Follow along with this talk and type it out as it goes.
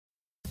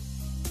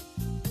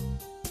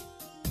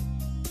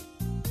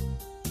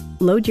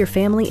Load your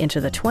family into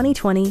the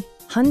 2020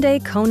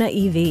 Hyundai Kona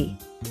EV.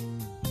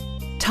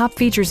 Top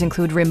features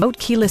include remote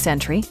keyless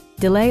entry,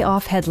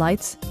 delay-off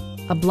headlights,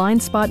 a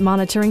blind spot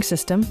monitoring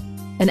system,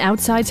 an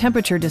outside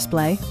temperature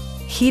display,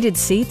 heated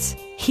seats,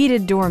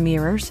 heated door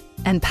mirrors,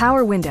 and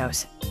power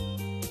windows.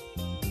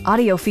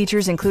 Audio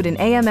features include an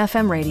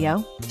AM/FM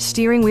radio,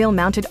 steering wheel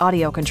mounted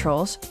audio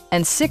controls,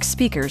 and 6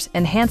 speakers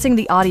enhancing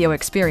the audio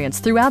experience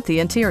throughout the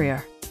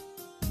interior.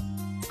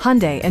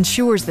 Hyundai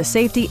ensures the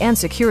safety and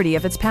security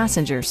of its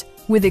passengers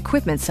with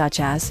equipment such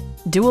as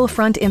dual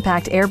front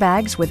impact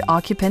airbags with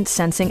occupant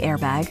sensing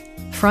airbag,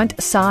 front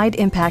side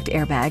impact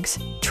airbags,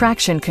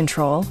 traction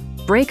control,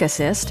 brake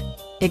assist,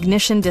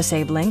 ignition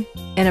disabling,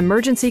 an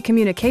emergency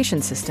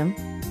communication system,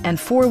 and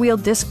 4-wheel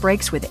disc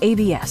brakes with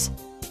ABS.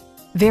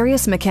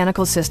 Various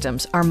mechanical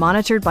systems are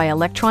monitored by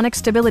electronic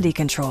stability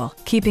control,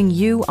 keeping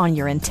you on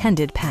your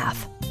intended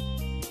path.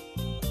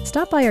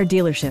 Stop by our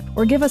dealership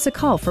or give us a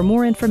call for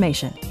more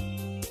information.